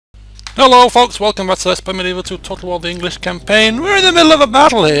Hello folks, welcome back to Let's Play Medieval 2 Total War the English campaign. We're in the middle of a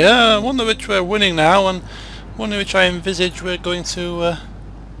battle here, one of which we're winning now, and one of which I envisage we're going to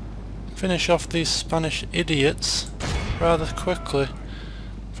finish off these Spanish idiots rather quickly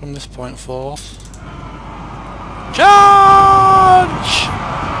from this point forth. Charge!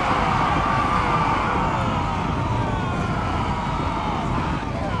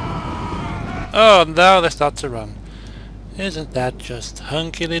 Oh, now they start to run. Isn't that just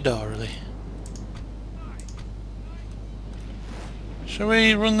hunky-dorily? Shall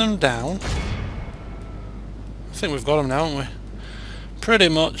we run them down? I think we've got them now, haven't we? Pretty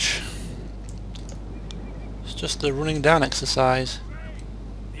much. It's just a running down exercise.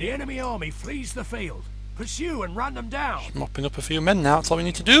 The enemy army flees the field. Pursue and run them down. Just mopping up a few men now, that's all we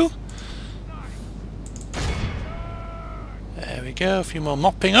need to do. There we go, a few more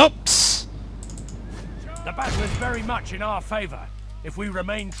mopping ups. The battle is very much in our favour. If we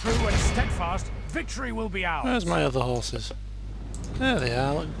remain true and steadfast, victory will be ours. Where's my other horses? There they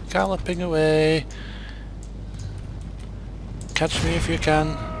are, galloping away. Catch me if you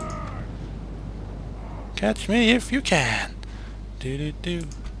can. Catch me if you can. Do-do-do.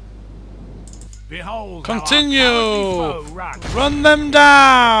 Behold, continue! Run them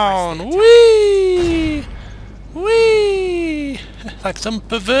down! Whee! Whee! Like some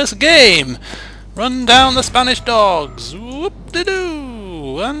perverse game. Run down the Spanish dogs!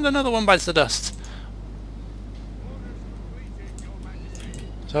 Whoop-de-doo! And another one bites the dust.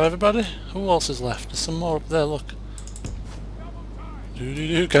 So everybody? Who else is left? There's some more up there, look.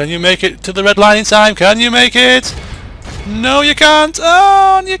 Doo-doo-doo. Can you make it to the red line in time? Can you make it? No, you can't!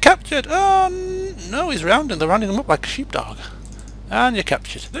 Oh, and you're captured! Oh, no, he's rounding. They're rounding him up like a sheepdog. And you're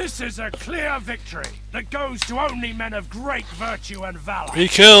captured. This is a clear victory that goes to only men of great virtue and valour. We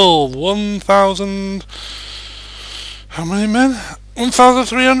killed 1,000... How many men?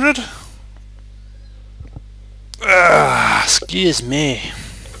 1,300? Excuse me.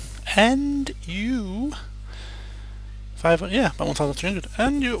 And you... 500, yeah, about 1,300.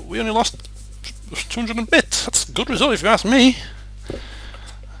 And you, we only lost 200 and a bit. That's a good result if you ask me.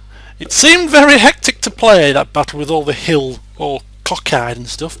 It seemed very hectic to play, that battle with all the hill, all cockeyed and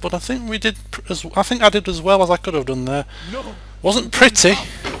stuff, but I think we did. I think I did as well as I could have done there. No. Wasn't pretty,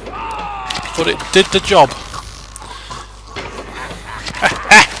 but it did the job.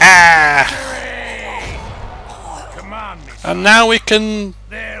 Command me, And now we can.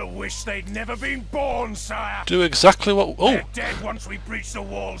 They'll wish they'd never been born, sire. Do exactly what. Oh. They're dead once we breach the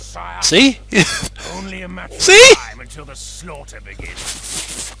wall, sire. See? Only a matter of See? time until the slaughter begins.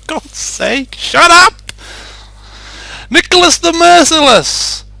 For God's sake, shut up! Nicholas the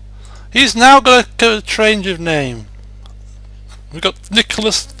Merciless! He's now got a change of name. We've got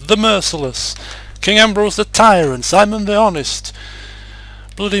Nicholas the Merciless, King Ambrose the Tyrant, Simon the Honest,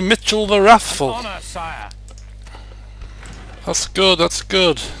 bloody Mitchell the Wrathful. Honor, sire. That's good, that's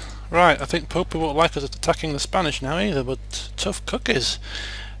good. Right, I think Pope won't like us attacking the Spanish now either, but tough cookies.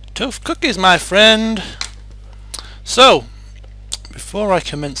 Tough cookies, my friend. So, before I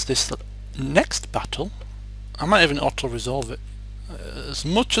commence this next battle, I might even auto-resolve it. As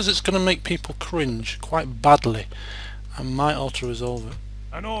much as it's going to make people cringe quite badly, I might auto-resolve it.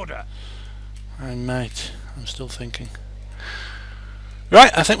 An order. I might. I'm still thinking.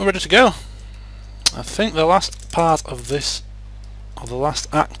 Right, I think we're ready to go. I think the last part of this, or the last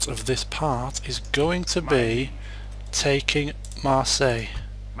act of this part, is going to be taking Marseille.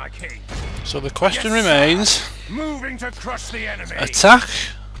 My king. So the question remains: moving to crush the enemy. attack.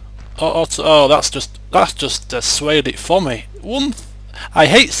 Oh, that's just swayed it for me. I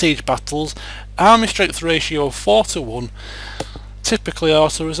hate siege battles. Army strength ratio of 4:1. Typically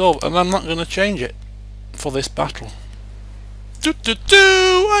auto-resolve, and I'm not going to change it for this battle.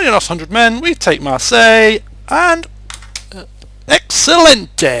 Only lost 100 men. We take Marseille, and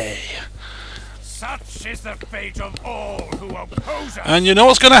excellente. Such is the fate of all who oppose us. And you know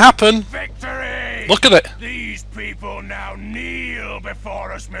what's going to happen? Victory! Look at it. These people now kneel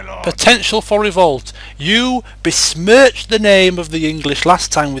before us, my lord. Potential for revolt. You besmirched the name of the English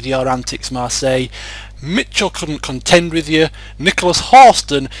last time with your antics, Marseille. Mitchell couldn't contend with you. Nicholas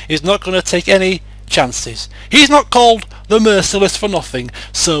Horston is not going to take any chances. He's not called the Merciless for nothing.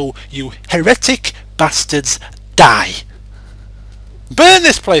 So, you heretic bastards, die. Burn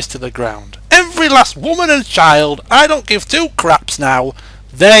this place to the ground. Every last woman and child, I don't give two craps now,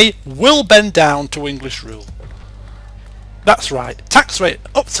 they will bend down to English rule. That's right, tax rate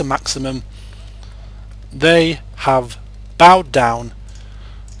up to maximum. They have bowed down.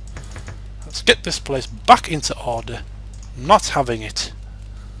 Let's get this place back into order. I'm not having it.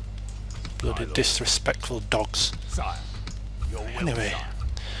 Bloody disrespectful dogs. Sire, Anyway,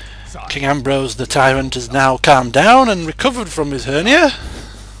 sire. King Ambrose the Tyrant has now calmed down and recovered from his hernia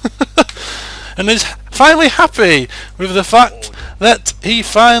and is finally happy with the fact that he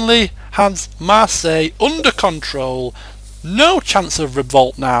finally has Marseille under control. No chance of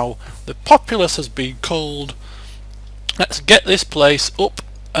revolt now. The populace has been culled. Let's get this place up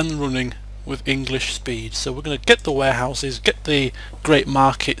and running with English speed. So we're going to get the warehouses, get the great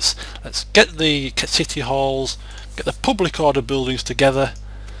markets, let's get the city halls, get the public order buildings together,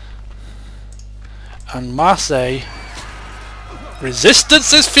 and Marseille,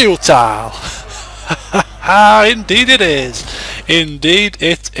 resistance is futile. Indeed it is. Indeed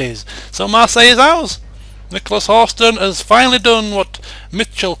it is. So Marseille is ours. Nicholas Horston has finally done what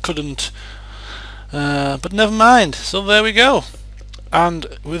Mitchell couldn't. But never mind. So there we go. And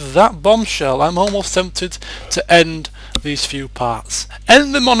with that bombshell, I'm almost tempted to end these few parts.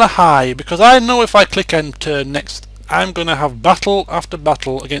 End them on a high, because I know if I click end turn next, I'm going to have battle after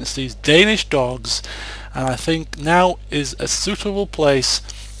battle against these Danish dogs, and I think now is a suitable place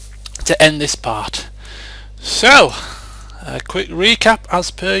to end this part. So, a quick recap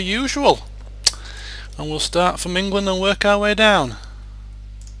as per usual, and we'll start from England and work our way down.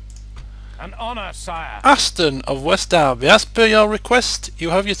 An honour, sire. Aston of West Derby, as per your request,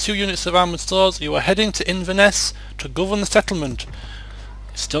 you have your 2 units of armoured swords. You are heading to Inverness to govern the settlement.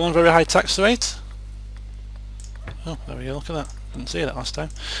 It's still on very high tax rate. Oh, there we go, look at that. Didn't see that last time.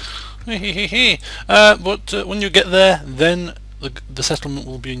 But when you get there, then the settlement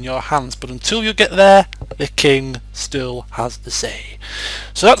will be in your hands. But until you get there, the king still has the say.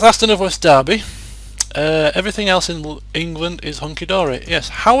 So that's Aston of West Derby. Everything else in England is hunky-dory. Yes,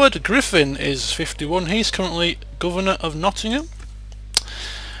 Howard Griffin is 51. He's currently Governor of Nottingham.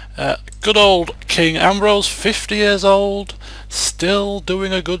 Good old King Ambrose, 50 years old, still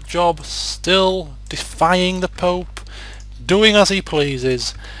doing a good job, still defying the Pope, doing as he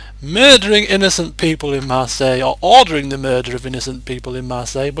pleases, murdering innocent people in Marseille, or ordering the murder of innocent people in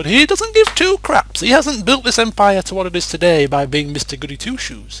Marseille, but he doesn't give two craps. He hasn't built this empire to what it is today by being Mr. Goody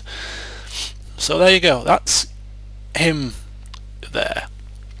Two-Shoes. So there you go, that's him there.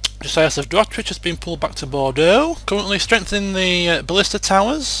 Josias of Droitwich has been pulled back to Bordeaux, currently strengthening the ballista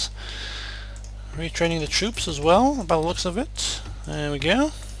towers, retraining the troops as well, by the looks of it. There we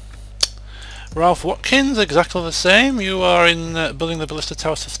go. Ralph Watkins, exactly the same. You are in building the ballista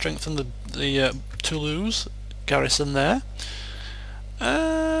towers to strengthen the Toulouse garrison there.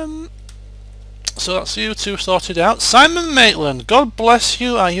 So that's you two sorted out. Simon Maitland, God bless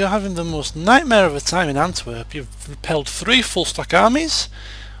you. Are you having the most nightmare of a time in Antwerp? You've repelled 3 full stack armies,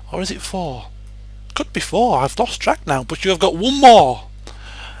 or is it 4? Could be 4. I've lost track now. But you have got 1 more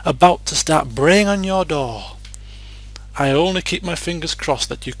about to start braying on your door. I only keep my fingers crossed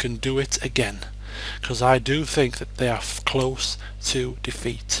that you can do it again, because I do think that they are close to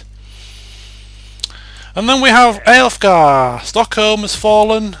defeat. And then we have Aelfgar. Stockholm has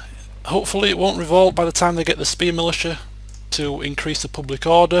fallen. Hopefully it won't revolt by the time they get the spear militia to increase the public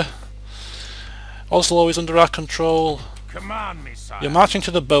order. Oslo is under our control. Command me, sire. You're marching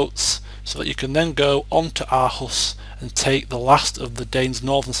to the boats so that you can then go on to Aarhus and take the last of the Danes'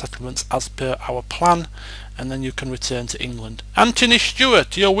 northern settlements as per our plan, and then you can return to England. Anthony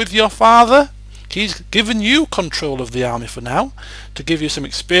Stewart, you're with your father. He's given you control of the army for now, to give you some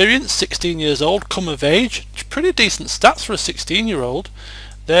experience. 16 years old, come of age. Pretty decent stats for a 16-year-old.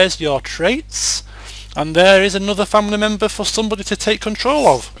 There's your traits, and there is another family member for somebody to take control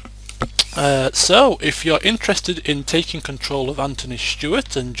of. So, if you're interested in taking control of Anthony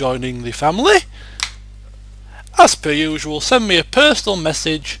Stewart and joining the family, as per usual, send me a personal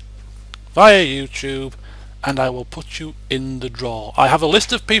message via YouTube and I will put you in the draw. I have a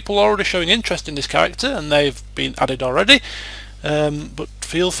list of people already showing interest in this character, and they've been added already, but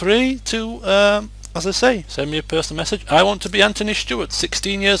feel free to as I say, send me a personal message. I want to be Anthony Stewart,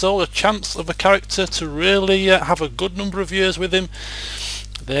 16 years old, a chance of a character to really have a good number of years with him.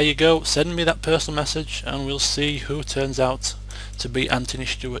 There you go, send me that personal message and we'll see who turns out to be Anthony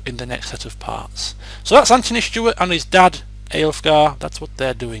Stewart in the next set of parts. So that's Anthony Stewart and his dad, Aelfgar. That's what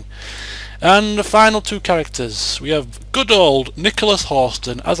they're doing. And the final 2 characters, we have good old Nicholas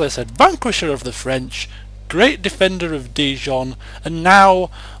Horston, as I said, vanquisher of the French, great defender of Dijon, and now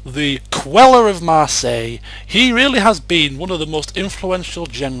the queller of Marseille. He really has been one of the most influential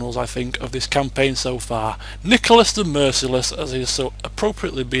generals, I think, of this campaign so far. Nicholas the Merciless, as he has so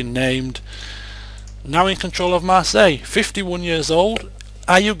appropriately been named, now in control of Marseille. 51 years old.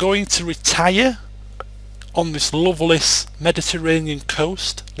 Are you going to retire on this lovely Mediterranean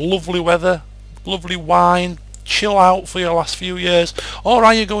coast? Lovely weather, lovely wine, chill out for your last few years, or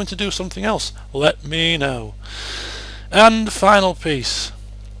are you going to do something else? Let me know. And final piece,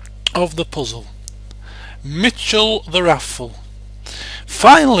 of the puzzle. Mitchell the Wrathful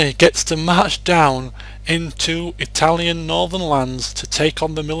finally gets to march down into Italian northern lands to take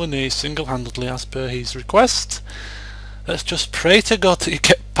on the Milanese single-handedly as per his request. Let's just pray to God that you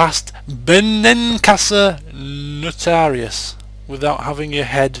get past Benencasa Notarius without having your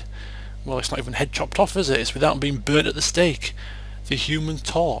head, well, it's not even head chopped off, is it? It's without being burnt at the stake. The human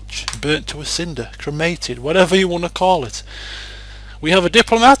torch, burnt to a cinder, cremated, whatever you want to call it. We have a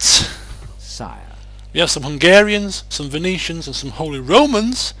diplomat. Sire. We have some Hungarians, some Venetians and some Holy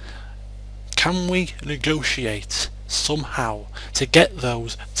Romans. Can we negotiate somehow to get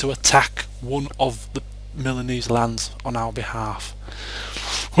those to attack one of the Milanese lands on our behalf?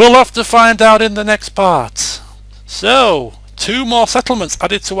 We'll have to find out in the next part. So, 2 more settlements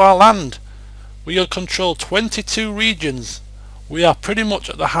added to our land. We will control 22 regions. We are pretty much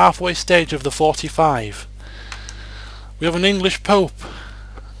at the halfway stage of the 45. We have an English Pope.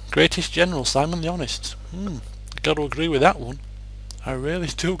 Greatest General, Simon the Honest. Got to agree with that one. I really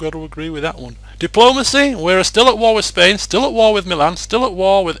do got to agree with that one. Diplomacy, we're still at war with Spain, still at war with Milan, still at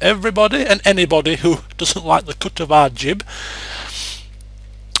war with everybody and anybody who doesn't like the cut of our jib.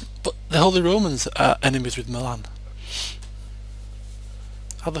 But the Holy Romans are enemies with Milan.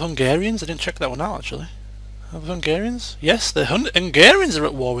 Are the Hungarians? I didn't check that one out actually. Are the Hungarians? Yes, the Hungarians are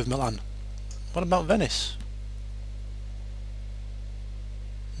at war with Milan. What about Venice?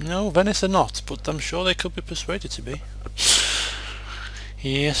 No, Venice are not, but I'm sure they could be persuaded to be.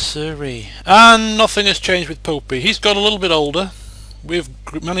 Yes, sirree. And nothing has changed with Popey. He's got a little bit older. We've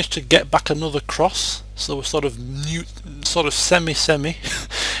managed to get back another cross, so we're sort of semi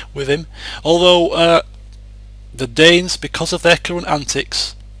with him. Although the Danes, because of their current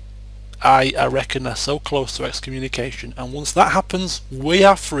antics, I reckon are so close to excommunication, and once that happens, we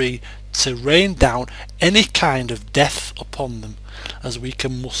are free to rain down any kind of death upon them as we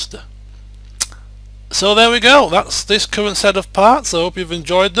can muster. So there we go, that's this current set of parts. I hope you've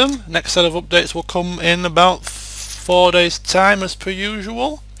enjoyed them. Next set of updates will come in about 4 days time as per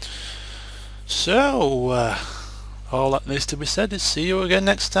usual. So all that needs to be said is see you again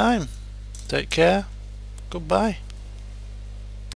next time. Take care, goodbye.